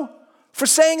 No, for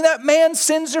saying that man's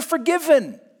sins are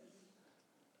forgiven.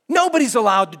 Nobody's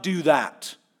allowed to do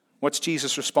that. What's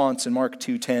Jesus' response in Mark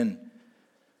 2:10?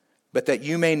 But that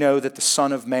you may know that the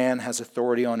Son of Man has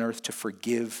authority on earth to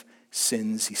forgive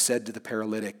sins, he said to the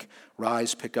paralytic,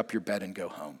 rise, pick up your bed, and go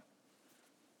home.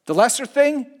 The lesser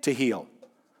thing, to heal.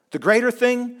 The greater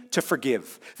thing, to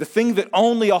forgive. The thing that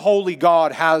only a holy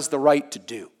God has the right to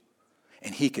do.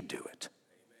 And he could do it.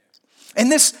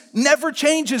 And this never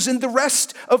changes in the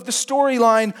rest of the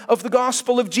storyline of the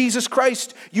gospel of Jesus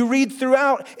Christ. You read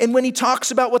throughout, and when he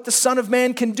talks about what the Son of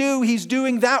Man can do, he's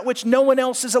doing that which no one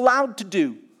else is allowed to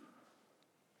do.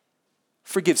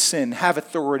 Forgive sin, have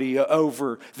authority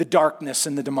over the darkness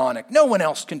and the demonic. No one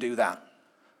else can do that.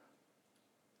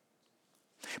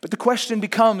 But the question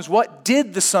becomes, what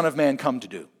did the Son of Man come to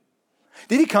do?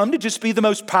 Did he come to just be the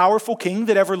most powerful king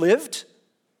that ever lived?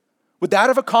 Would that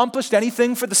have accomplished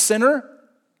anything for the sinner?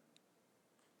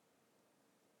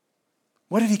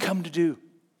 What did he come to do?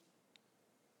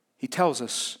 He tells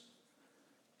us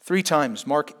 3 times,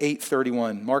 Mark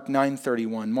 8:31, Mark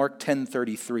 9:31, Mark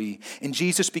 10:33. And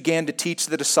Jesus began to teach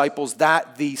the disciples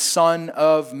that the Son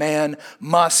of Man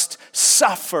must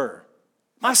suffer,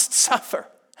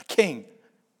 a king,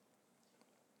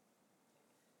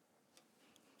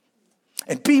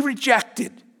 and be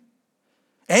rejected,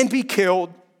 and be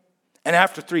killed, and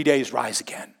after 3 days rise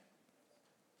again.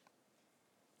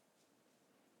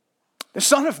 The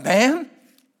Son of Man,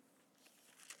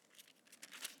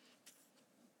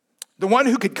 the one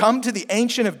who could come to the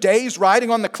Ancient of Days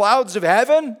riding on the clouds of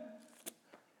heaven,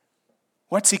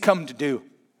 what's he come to do?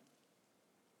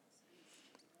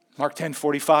 Mark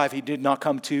 10:45, he did not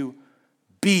come to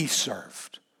be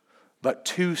served, but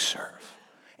to serve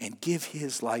and give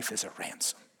his life as a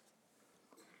ransom.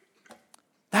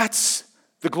 That's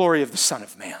the glory of the Son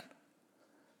of Man.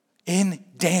 In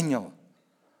Daniel,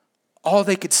 all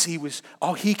he could see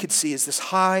is this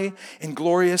high and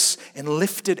glorious and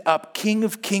lifted up King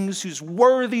of Kings who's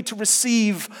worthy to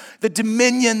receive the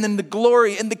dominion and the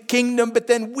glory and the kingdom. But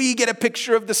then we get a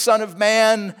picture of the Son of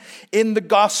Man in the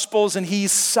Gospels, and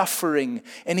he's suffering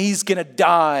and he's going to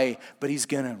die, but he's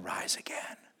going to rise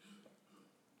again.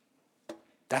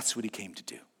 That's what he came to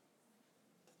do.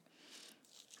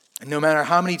 And no matter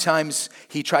how many times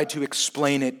he tried to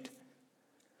explain it,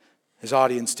 his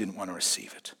audience didn't want to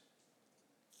receive it.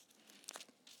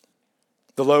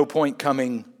 The low point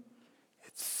coming,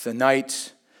 it's the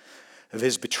night of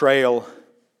his betrayal.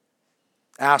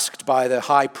 Asked by the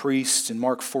high priest in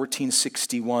Mark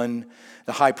 14:61,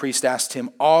 the high priest asked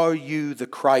him, "Are you the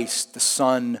Christ, the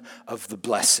Son of the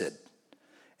Blessed?"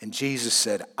 And Jesus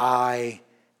said, "I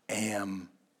am.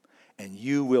 And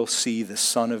you will see the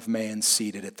Son of Man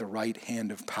seated at the right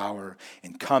hand of power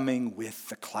and coming with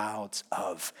the clouds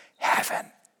of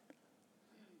heaven."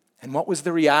 And what was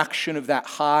the reaction of that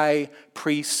high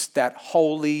priest, that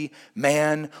holy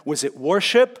man? Was it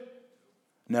worship?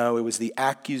 No, it was the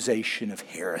accusation of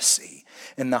heresy.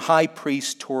 And the high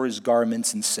priest tore his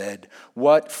garments and said,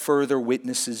 "What further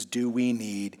witnesses do we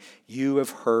need? You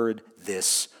have heard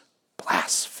this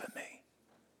blasphemy."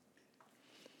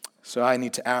 So I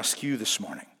need to ask you this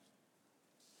morning,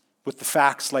 with the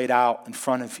facts laid out in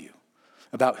front of you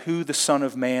about who the Son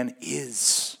of Man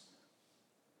is,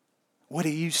 what do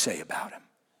you say about him?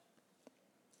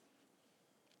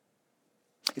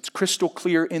 It's crystal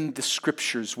clear in the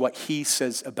scriptures what he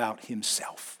says about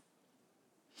himself.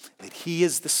 That he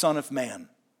is the Son of Man.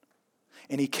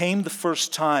 And he came the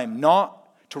first time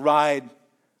not to ride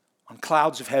on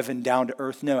clouds of heaven down to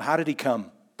earth. No, how did he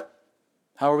come?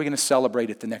 How are we going to celebrate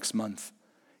it the next month?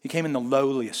 He came in the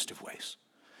lowliest of ways.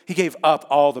 He gave up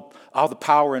all the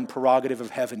power and prerogative of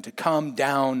heaven to come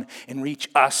down and reach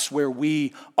us where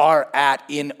we are at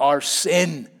in our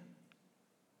sin.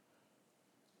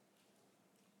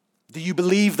 Do you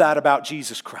believe that about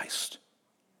Jesus Christ?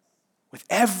 With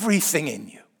everything in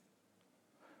you.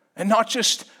 And not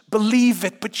just believe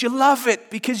it, but you love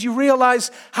it because you realize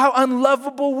how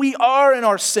unlovable we are in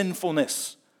our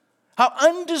sinfulness. How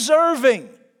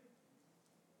undeserving.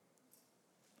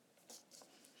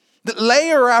 That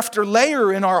layer after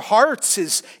layer in our hearts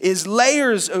is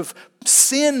layers of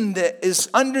sin that is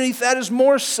underneath that is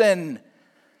more sin.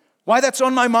 Why that's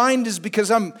on my mind is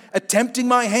because I'm attempting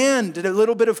my hand at a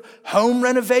little bit of home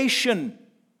renovation.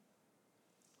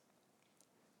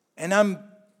 And I'm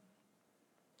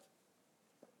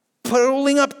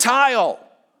pulling up tile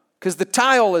because the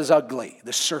tile is ugly,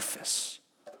 the surface.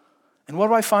 And what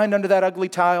do I find under that ugly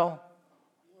tile?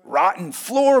 Rotten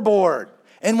floorboard.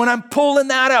 And when I'm pulling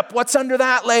that up, what's under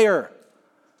that layer?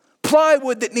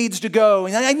 Plywood that needs to go.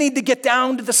 And I need to get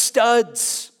down to the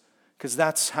studs because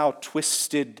that's how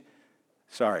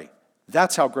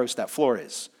that's how gross that floor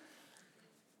is.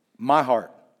 My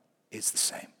heart is the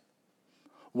same.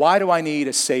 Why do I need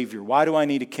a Savior? Why do I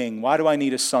need a King? Why do I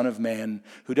need a Son of Man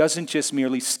who doesn't just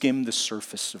merely skim the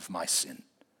surface of my sin?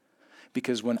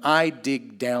 Because when I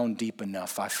dig down deep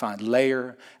enough, I find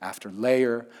layer after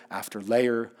layer after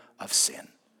layer of sin,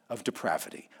 of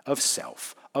depravity, of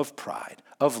self, of pride,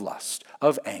 of lust,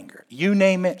 of anger. You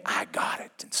name it, I got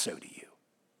it, and so do you.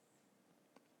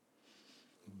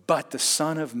 But the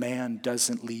Son of Man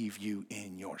doesn't leave you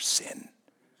in your sin.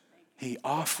 He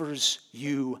offers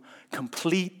you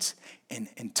complete and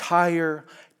entire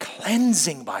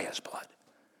cleansing by his blood.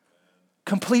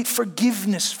 Complete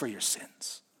forgiveness for your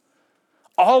sins.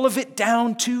 All of it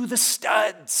down to the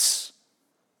studs.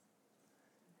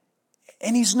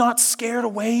 And he's not scared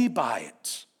away by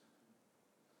it.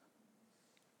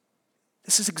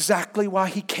 This is exactly why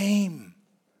he came.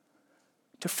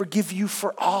 To forgive you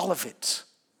for all of it.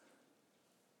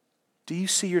 Do you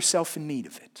see yourself in need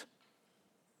of it?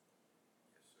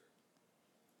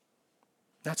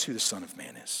 That's who the Son of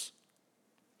Man is.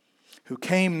 Who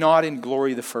came not in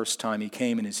glory the first time, he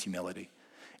came in his humility.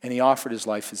 And he offered his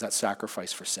life as that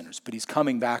sacrifice for sinners. But he's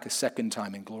coming back a second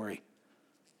time in glory.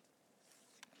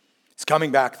 He's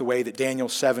coming back the way that Daniel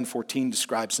 7:14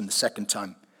 describes him the second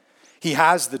time. He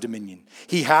has the dominion.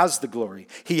 He has the glory.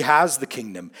 He has the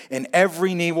kingdom. And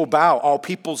every knee will bow. All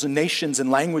peoples and nations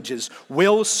and languages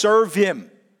will serve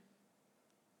him.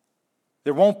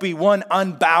 There won't be one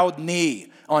unbowed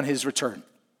knee on his return.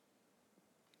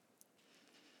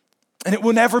 And it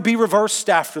will never be reversed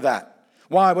after that.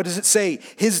 Why? What does it say?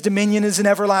 His dominion is an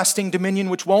everlasting dominion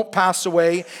which won't pass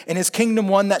away, and his kingdom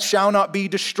one that shall not be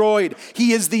destroyed.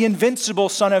 He is the invincible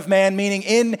Son of Man, meaning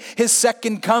in his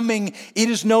second coming, it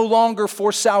is no longer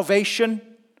for salvation.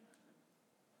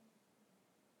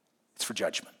 It's for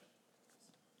judgment.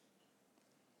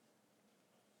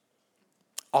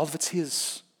 All of it's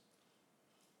his.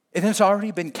 And it's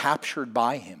already been captured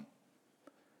by him.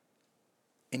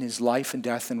 In his life and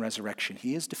death and resurrection,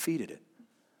 he has defeated it.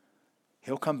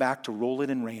 He'll come back to rule it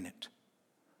and reign it.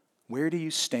 Where do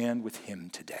you stand with him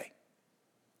today?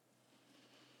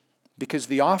 Because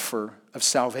the offer of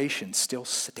salvation still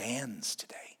stands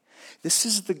today. This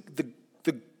is the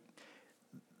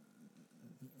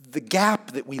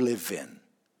gap that we live in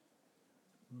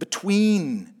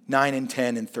between 9 and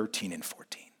 10 and 13 and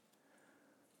 14.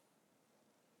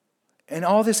 And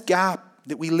all this gap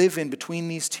that we live in between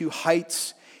these two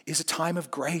heights is a time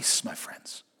of grace, my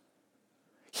friends.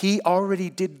 He already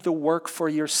did the work for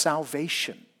your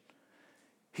salvation.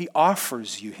 He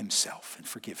offers you himself in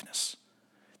forgiveness.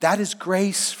 That is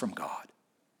grace from God.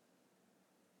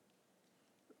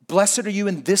 Blessed are you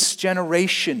in this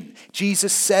generation,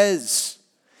 Jesus says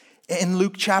in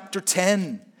Luke chapter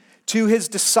 10 to his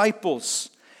disciples.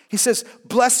 He says,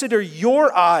 blessed are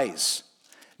your eyes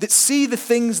that see the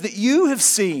things that you have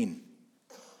seen.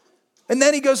 And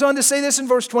then he goes on to say this in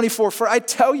verse 24, for I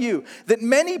tell you that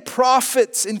many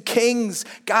prophets and kings,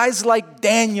 guys like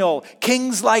Daniel,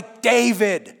 kings like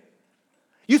David,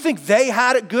 you think they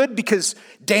had it good because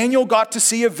Daniel got to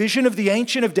see a vision of the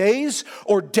Ancient of Days,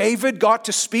 or David got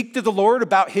to speak to the Lord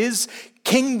about his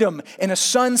kingdom and a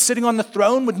son sitting on the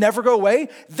throne would never go away?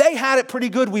 They had it pretty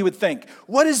good, we would think.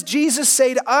 What does Jesus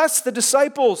say to us, the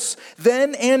disciples,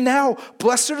 then and now?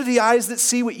 Blessed are the eyes that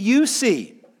see what you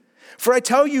see. For I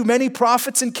tell you, many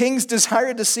prophets and kings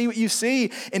desired to see what you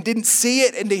see and didn't see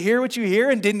it, and to hear what you hear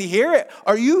and didn't hear it.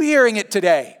 Are you hearing it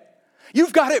today?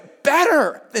 You've got it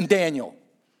better than Daniel.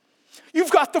 You've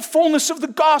got the fullness of the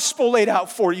gospel laid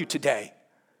out for you today.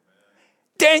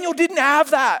 Daniel didn't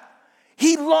have that.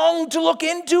 He longed to look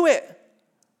into it.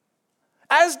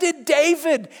 As did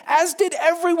David, as did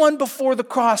everyone before the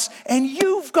cross. And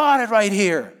you've got it right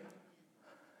here.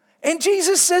 And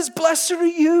Jesus says, blessed are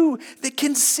you that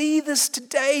can see this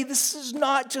today. This is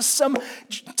not just some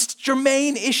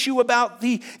germane issue about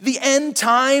the end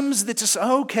times that just,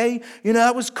 okay,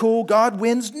 that was cool, God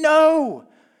wins. No.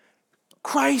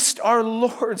 Christ our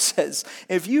Lord says,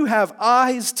 if you have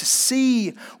eyes to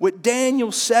see what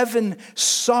Daniel 7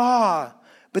 saw,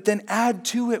 but then add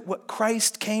to it what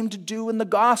Christ came to do in the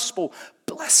gospel,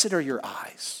 blessed are your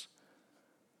eyes.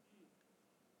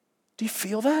 Do you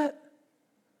feel that?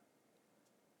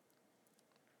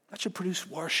 That should produce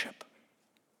worship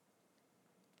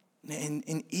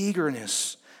and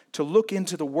eagerness to look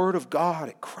into the Word of God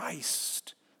at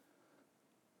Christ,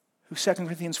 who 2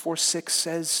 Corinthians 4:6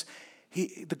 says,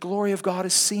 the glory of God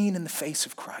is seen in the face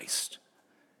of Christ.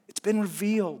 It's been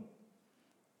revealed.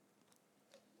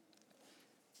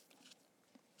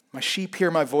 My sheep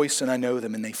hear my voice, and I know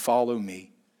them, and they follow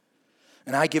me.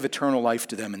 And I give eternal life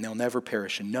to them, and they'll never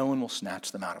perish, and no one will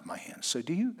snatch them out of my hand. So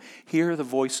do you hear the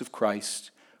voice of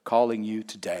Christ calling you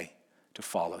today to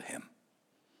follow him?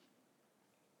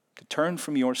 To turn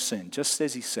from your sin, just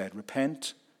as he said,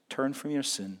 repent, turn from your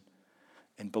sin,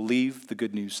 and believe the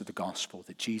good news of the gospel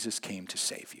that Jesus came to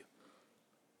save you.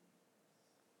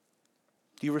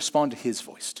 Do you respond to his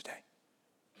voice today?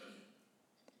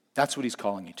 That's what he's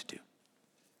calling you to do.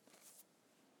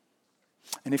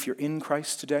 And if you're in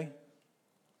Christ today,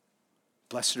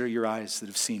 blessed are your eyes that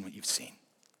have seen what you've seen.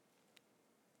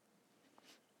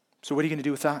 So what are you going to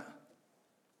do with that?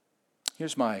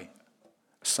 Here's my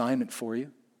assignment for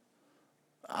you.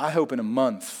 I hope in a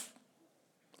month,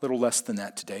 a little less than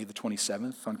that today, the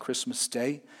 27th, on Christmas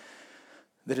Day,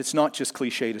 that it's not just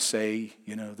cliche to say,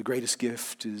 the greatest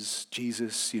gift is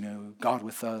Jesus, God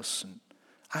with us. And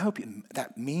I hope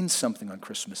that means something on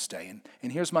Christmas Day.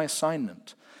 And here's my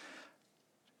assignment.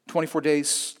 24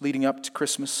 days leading up to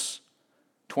Christmas,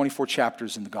 24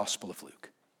 chapters in the Gospel of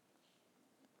Luke.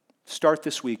 Start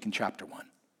this week in chapter 1.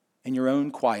 In your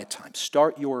own quiet time.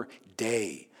 Start your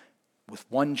day with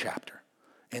one chapter.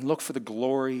 And look for the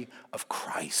glory of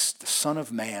Christ, the Son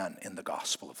of Man, in the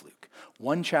Gospel of Luke.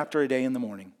 One chapter a day in the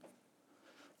morning.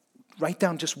 Write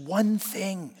down just one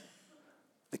thing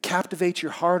that captivates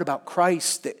your heart about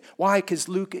Christ. Why? Because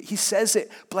Luke, he says it.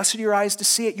 Blessed are your eyes to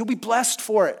see it. You'll be blessed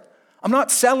for it. I'm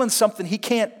not selling something he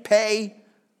can't pay.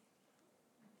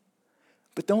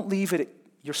 But don't leave it at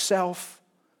yourself.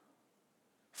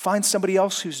 Find somebody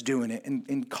else who's doing it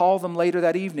and call them later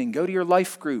that evening. Go to your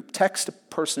life group. Text a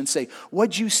person and say,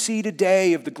 what'd you see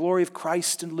today of the glory of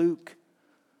Christ in Luke?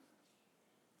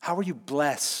 How are you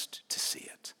blessed to see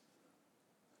it?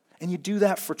 And you do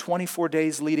that for 24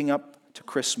 days leading up to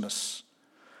Christmas.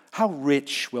 How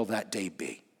rich will that day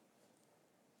be?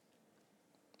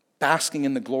 Basking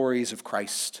in the glories of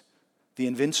Christ, the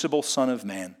invincible Son of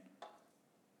Man,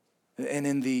 and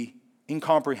in the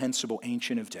incomprehensible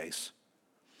Ancient of Days.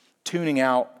 Tuning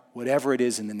out whatever it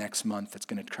is in the next month that's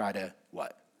going to try to,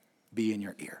 be in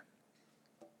your ear.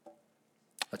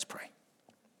 Let's pray.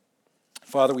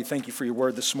 Father, we thank you for your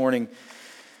word this morning,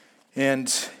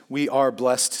 and we are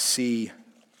blessed to see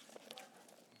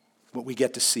what we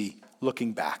get to see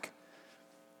looking back.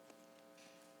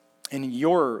 In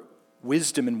your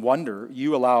wisdom and wonder,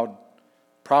 you allowed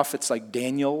prophets like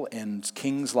Daniel and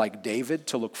kings like David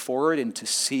to look forward and to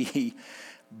see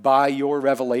by your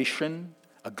revelation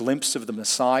a glimpse of the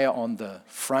Messiah on the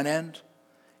front end,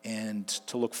 and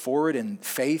to look forward in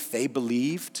faith. They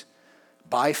believed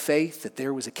by faith that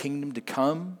there was a kingdom to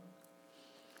come.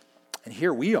 And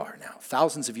here we are now,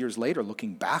 thousands of years later,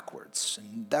 looking backwards.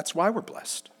 And that's why we're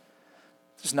blessed.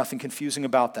 There's nothing confusing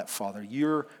about that, Father.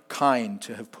 You're kind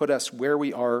to have put us where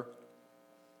we are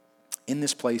in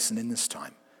this place and in this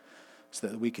time, so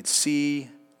that we could see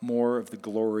more of the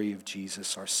glory of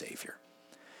Jesus, our Savior.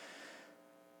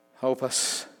 Help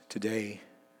us today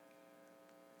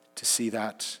to see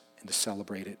that and to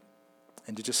celebrate it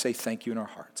and to just say thank you in our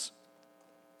hearts.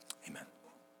 Amen.